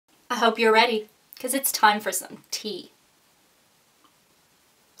I hope you're ready, because it's time for some tea.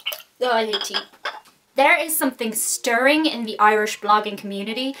 Oh, I hate tea. There is something stirring in the Irish blogging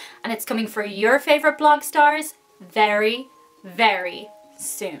community, and it's coming for your favourite blog stars very, very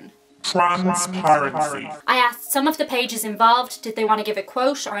soon. Transparency. I asked some of the pages involved did they want to give a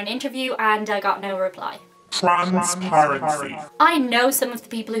quote or an interview, and I got no reply. Transparency. I know some of the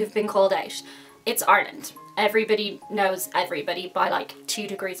people who've been called out. It's Ireland. Everybody knows everybody by like 2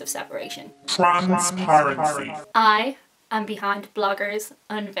 degrees of separation. Transparency. I am behind Bloggers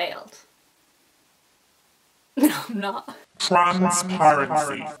Unveiled. No, I'm not.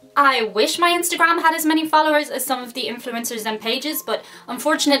 Transparency. I wish my Instagram had as many followers as some of the influencers and pages, but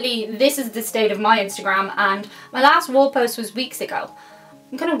unfortunately this is the state of my Instagram, and my last wall post was weeks ago.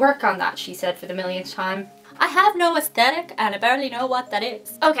 I'm gonna work on that, she said for the millionth time. I have no aesthetic and I barely know what that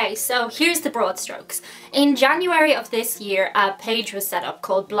is. Okay, so here's the broad strokes. In January of this year, a page was set up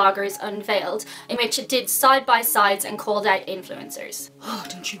called Bloggers Unveiled, in which it did side-by-sides and called out influencers. Oh,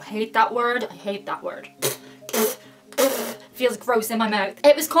 don't you hate that word? I hate that word. Feels gross in my mouth.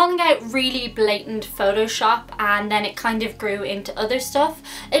 It was calling out really blatant Photoshop, and then it kind of grew into other stuff.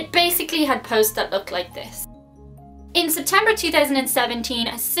 It basically had posts that looked like this. In September 2017,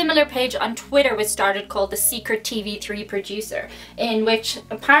 a similar page on Twitter was started called the Secret TV3 Producer, in which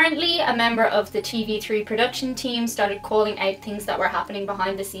apparently a member of the TV3 production team started calling out things that were happening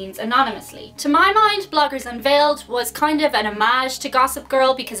behind the scenes anonymously. To my mind, Bloggers Unveiled was kind of an homage to Gossip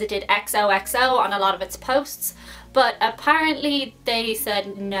Girl because it did XOXO on a lot of its posts, but apparently they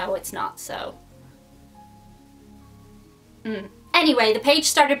said no, it's not so. Anyway, the page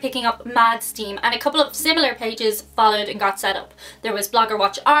started picking up mad steam, and a couple of similar pages followed and got set up. There was Blogger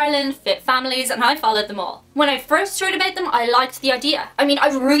Watch Ireland, Fit Families, and I followed them all. When I first heard about them, I liked the idea. I mean, I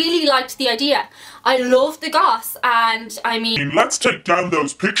really liked the idea. I loved the goss, and I mean... Let's take down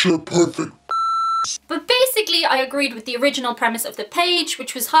those picture perfect. But basically, I agreed with the original premise of the page,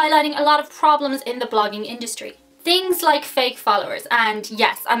 which was highlighting a lot of problems in the blogging industry. Things like fake followers, and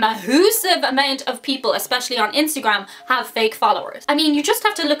yes, a massive amount of people, especially on Instagram, have fake followers. I mean, you just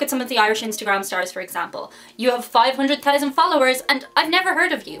have to look at some of the Irish Instagram stars, for example. You have 500,000 followers and I've never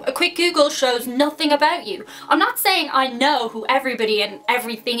heard of you. A quick Google shows nothing about you. I'm not saying I know who everybody and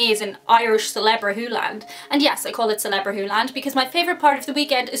everything is in Irish Celebrahooland. And yes, I call it Celebrahooland because my favourite part of the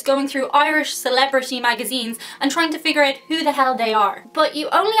weekend is going through Irish celebrity magazines and trying to figure out who the hell they are. But you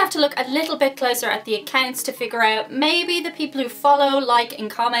only have to look a little bit closer at the accounts to figure out maybe the people who follow, like, and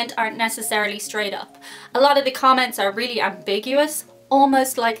comment aren't necessarily straight up. A lot of the comments are really ambiguous,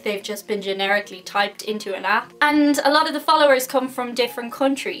 almost like they've just been generically typed into an app. And a lot of the followers come from different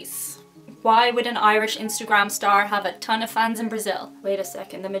countries. Why would an Irish Instagram star have a ton of fans in Brazil? Wait a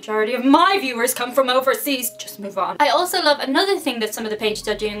second, the majority of my viewers come from overseas. Just move on. I also love another thing that some of the pages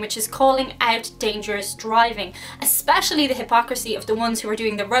are doing, which is calling out dangerous driving, especially the hypocrisy of the ones who are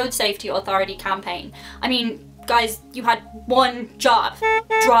doing the Road Safety Authority campaign. I mean, guys, you had one job.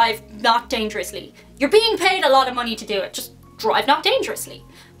 Drive not dangerously. You're being paid a lot of money to do it. Just drive not dangerously.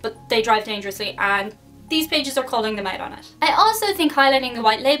 But they drive dangerously, and these pages are calling them out on it. I also think highlighting the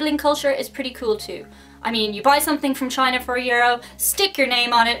white labelling culture is pretty cool too. I mean, you buy something from China for €1, stick your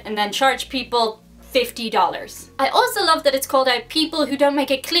name on it, and then charge people $50. I also love that it's called out people who don't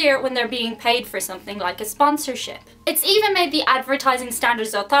make it clear when they're being paid for something like a sponsorship. It's even made the Advertising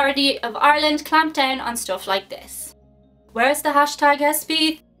Standards Authority of Ireland clamp down on stuff like this. Where's the hashtag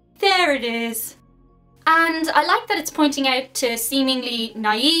SB? There it is. And I like that it's pointing out to seemingly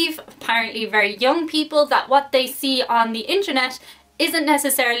naive, apparently very young people that what they see on the internet isn't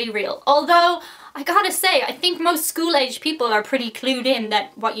necessarily real. Although, I gotta say, I think most school-age people are pretty clued in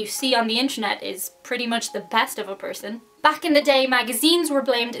that what you see on the internet is pretty much the best of a person. Back in the day, magazines were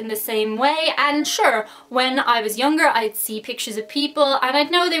blamed in the same way, and sure, when I was younger I'd see pictures of people and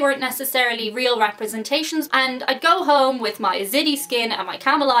I'd know they weren't necessarily real representations, and I'd go home with my ziti skin and my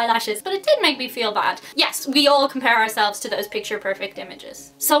camel eyelashes, but it did make me feel bad. Yes, we all compare ourselves to those picture-perfect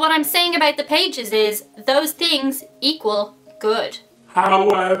images. So what I'm saying about the pages is, those things equal good.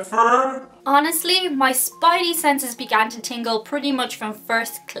 However... Honestly, my spidey senses began to tingle pretty much from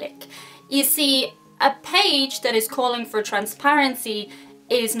first click. You see, a page that is calling for transparency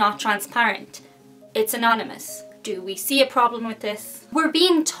is not transparent. It's anonymous. Do we see a problem with this? We're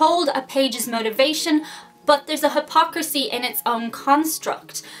being told a page's motivation, but there's a hypocrisy in its own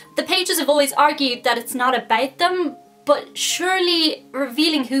construct. The pages have always argued that it's not about them, But surely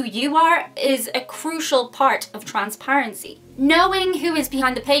revealing who you are is a crucial part of transparency. Knowing who is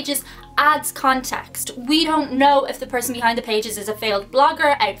behind the pages adds context. We don't know if the person behind the pages is a failed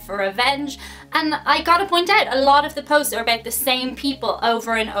blogger out for revenge, and I gotta point out, a lot of the posts are about the same people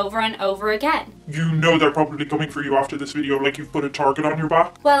over and over and over again. You know they're probably coming for you after this video, like you've put a target on your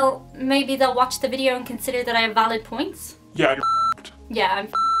back. Well, maybe they'll watch the video and consider that I have valid points? Yeah, you're f***ed. Yeah, I'm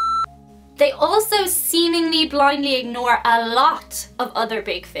They also seemingly blindly ignore a lot of other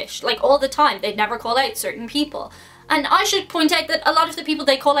big fish, like all the time. They'd never call out certain people. And I should point out that a lot of the people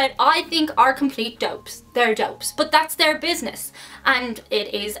they call out, I think, are complete dopes. They're dopes, but that's their business, and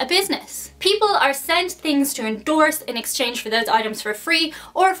it is a business. People are sent things to endorse in exchange for those items for free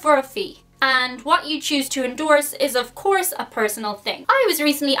or for a fee. And what you choose to endorse is of course a personal thing. I was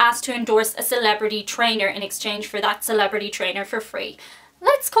recently asked to endorse a celebrity trainer in exchange for that celebrity trainer for free.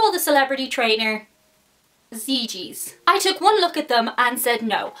 Let's call the celebrity trainer ZG's. I took one look at them and said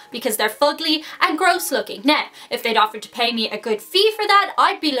no, because they're fugly and gross looking. Now, if they'd offered to pay me a good fee for that,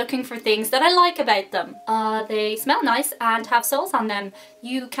 I'd be looking for things that I like about them. They smell nice and have soles on them.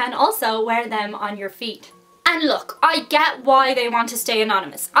 You can also wear them on your feet. And look, I get why they want to stay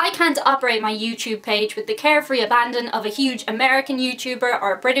anonymous. I can't operate my YouTube page with the carefree abandon of a huge American YouTuber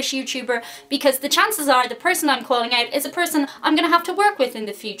or a British YouTuber, because the chances are the person I'm calling out is a person I'm gonna have to work with in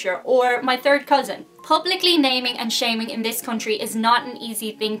the future, or my third cousin. Publicly naming and shaming in this country is not an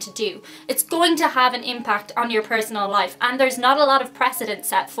easy thing to do. It's going to have an impact on your personal life, and there's not a lot of precedent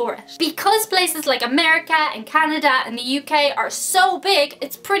set for it. Because places like America and Canada and the UK are so big,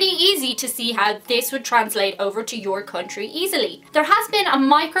 it's pretty easy to see how this would translate over to your country easily. There has been a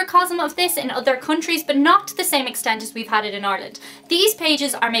microcosm of this in other countries, but not to the same extent as we've had it in Ireland. These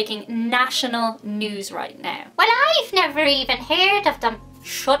pages are making national news right now. Well, I've never even heard of them.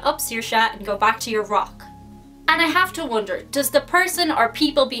 Shut up, Saoirse, and go back to your rock. And I have to wonder, does the person or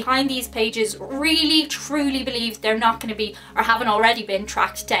people behind these pages really truly believe they're not going to be, or haven't already been,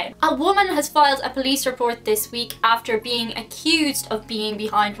 tracked down? A woman has filed a police report this week after being accused of being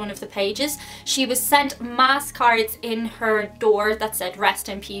behind one of the pages. She was sent mass cards in her door that said rest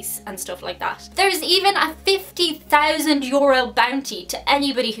in peace and stuff like that. There's even a €50,000 bounty to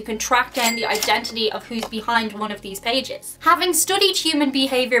anybody who can track down the identity of who's behind one of these pages. Having studied human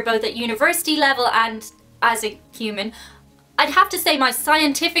behaviour both at university level and as a human, I'd have to say my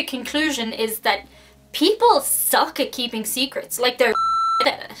scientific conclusion is that people suck at keeping secrets. Like, they're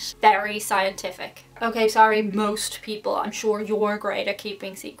at it. Very scientific. Okay, sorry, most people. I'm sure you're great at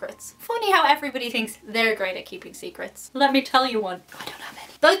keeping secrets. Funny how everybody thinks they're great at keeping secrets. Let me tell you one. I don't have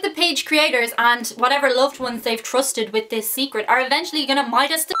any. Both the page creators and whatever loved ones they've trusted with this secret are eventually gonna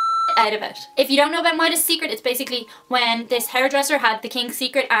Midas the out of it. If you don't know about Midas' secret, it's basically when this hairdresser had the king's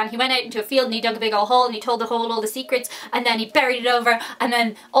secret and he went out into a field and he dug a big old hole and he told the hole all the secrets, and then he buried it over, and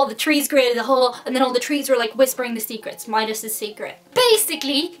then all the trees created the hole, and then all the trees were like whispering the secrets. Midas' secret.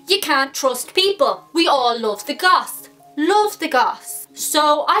 Basically, you can't trust people. We all love the goss. Love the goss.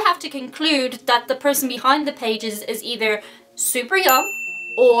 So I have to conclude that the person behind the pages is either super young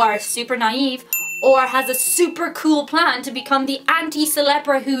or super naive, or has a super cool plan to become the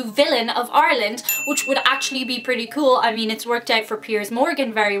anti-Celebra Who villain of Ireland, which would actually be pretty cool. I mean, it's worked out for Piers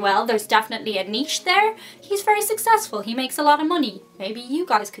Morgan very well. There's definitely a niche there. He's very successful. He makes a lot of money. Maybe you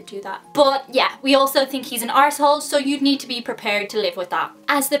guys could do that. But yeah, we also think he's an arsehole, so you'd need to be prepared to live with that.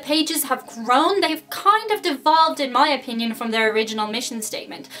 As the pages have grown, they've kind of devolved, in my opinion, from their original mission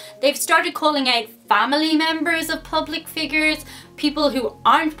statement. They've started calling out family members of public figures, people who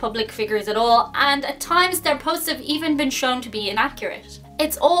aren't public figures at all, and at times their posts have even been shown to be inaccurate.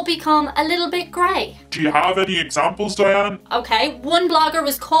 It's all become a little bit grey. Do you have any examples, Diane? Okay, one blogger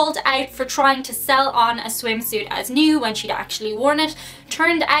was called out for trying to sell on a swimsuit as new when she'd actually worn it.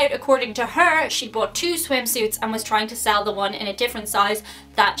 Turned out, according to her, she'd bought 2 swimsuits and was trying to sell the one in a different size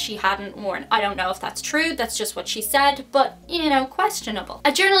that she hadn't worn. I don't know if that's true, that's just what she said, but, you know, questionable.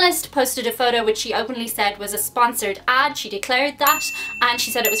 A journalist posted a photo which she openly said was a sponsored ad. She declared that, and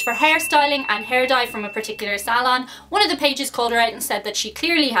she said it was for hairstyling and hair dye from a particular salon. One of the pages called her out and said that she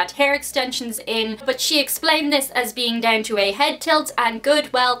clearly had hair extensions in, but she explained this as being down to a head tilt and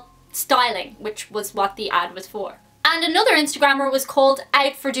good, well, styling, which was what the ad was for. And another Instagrammer was called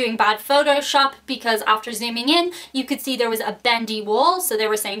out for doing bad Photoshop because after zooming in, you could see there was a bendy wall, so they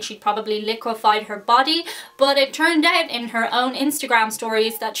were saying she'd probably liquefied her body, but it turned out in her own Instagram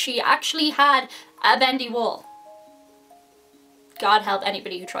stories that she actually had a bendy wall. God help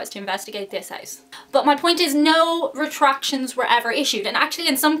anybody who tries to investigate this house. But my point is, no retractions were ever issued, and actually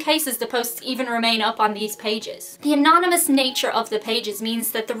in some cases the posts even remain up on these pages. The anonymous nature of the pages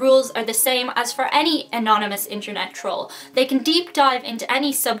means that the rules are the same as for any anonymous internet troll. They can deep dive into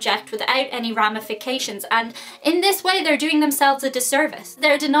any subject without any ramifications, and in this way they're doing themselves a disservice.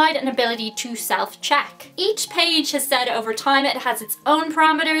 They're denied an ability to self-check. Each page has said over time it has its own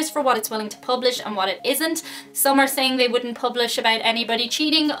parameters for what it's willing to publish and what it isn't. Some are saying they wouldn't publish about anybody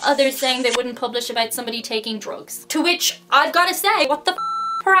cheating, others saying they wouldn't publish about somebody taking drugs. To which I've got to say, what the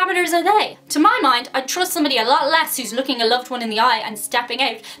parameters are they? To my mind, I'd trust somebody a lot less who's looking a loved one in the eye and stepping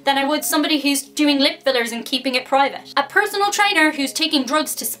out than I would somebody who's doing lip fillers and keeping it private. A personal trainer who's taking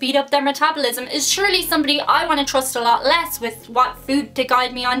drugs to speed up their metabolism is surely somebody I want to trust a lot less with what food to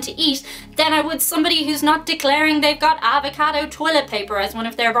guide me on to eat than I would somebody who's not declaring they've got avocado toilet paper as one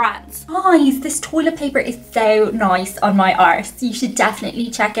of their brands. Guys, this toilet paper is so nice on my arse. You should definitely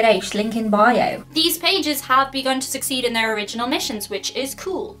check it out, link in bio. These pages have begun to succeed in their original missions, which is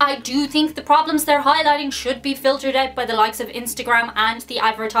cool. I do think the problems they're highlighting should be filtered out by the likes of Instagram and the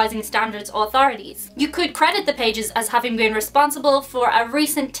advertising standards authorities. You could credit the pages as having been responsible for a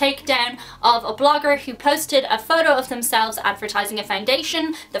recent takedown of a blogger who posted a photo of themselves advertising a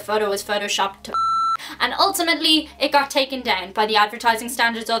foundation. The photo was photoshopped to and ultimately it got taken down by the Advertising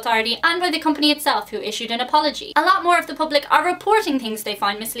Standards Authority and by the company itself, who issued an apology. A lot more of the public are reporting things they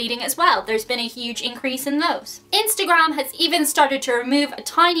find misleading as well. There's been a huge increase in those. Instagram has even started to remove a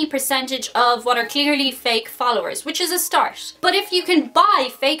tiny percentage of what are clearly fake followers, which is a start. But if you can buy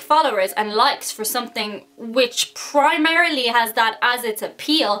fake followers and likes for something which primarily has that as its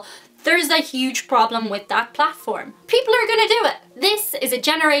appeal, there's a huge problem with that platform. People are gonna do it. This is a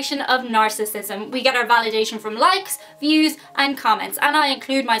generation of narcissism. We get our validation from likes, views, and comments, and I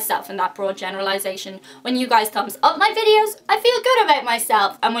include myself in that broad generalization. When you guys thumbs up my videos, I feel good about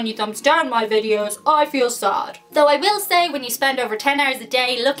myself, and when you thumbs down my videos, I feel sad. Though I will say, when you spend over 10 hours a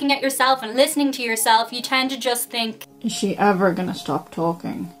day looking at yourself and listening to yourself, you tend to just think, is she ever gonna stop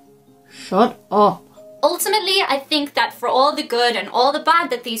talking? Shut up. Ultimately, I think that for all the good and all the bad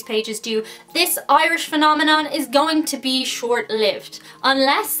that these pages do, this Irish phenomenon is going to be short-lived,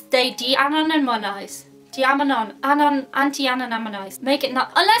 unless they de-anonymize. Anti-anonymize.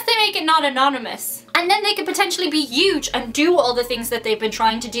 Unless they make it not anonymous. And then they could potentially be huge and do all the things that they've been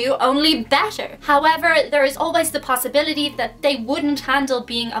trying to do, only better. However, there is always the possibility that they wouldn't handle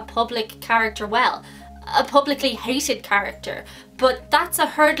being a public character well. A publicly hated character, but that's a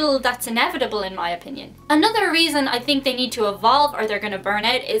hurdle that's inevitable in my opinion. Another reason I think they need to evolve or they're going to burn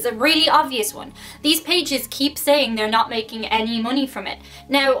out is a really obvious one. These pages keep saying they're not making any money from it.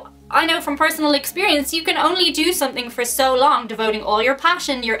 Now, I know from personal experience you can only do something for so long, devoting all your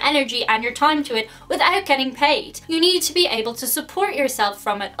passion, your energy and your time to it without getting paid. You need to be able to support yourself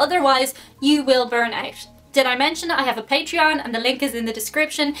from it, otherwise you will burn out. Did I mention I have a Patreon, and the link is in the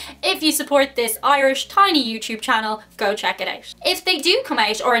description. If you support this Irish tiny YouTube channel, go check it out. If they do come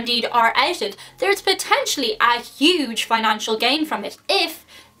out, or indeed are outed, there's potentially a huge financial gain from it if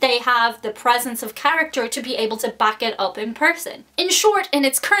they have the presence of character to be able to back it up in person. In short, in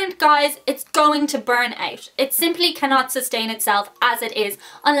its current guise, it's going to burn out. It simply cannot sustain itself as it is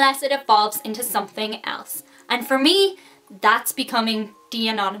unless it evolves into something else. And for me, that's becoming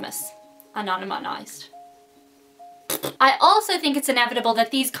de-anonymous, anonymized. I also think it's inevitable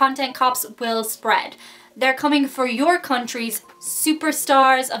that these content cops will spread. They're coming for your country's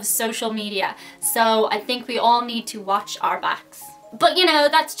superstars of social media, so I think we all need to watch our backs. But you know,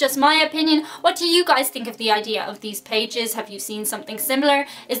 that's just my opinion. What do you guys think of the idea of these pages? Have you seen something similar?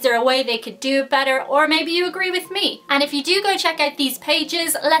 Is there a way they could do it better? Or maybe you agree with me. And if you do go check out these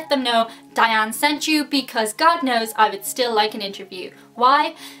pages, let them know Diane sent you, because God knows I would still like an interview.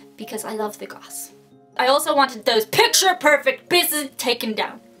 Why? Because I love the goss. I also wanted those picture-perfect business taken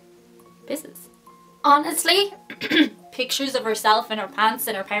down. Business. Honestly, pictures of herself in her pants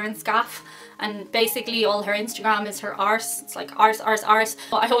and her parents' gaff, and basically all her Instagram is her arse. It's like arse, arse, arse.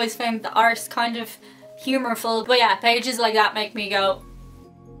 I always found the arse kind of humorful, but yeah, pages like that make me go,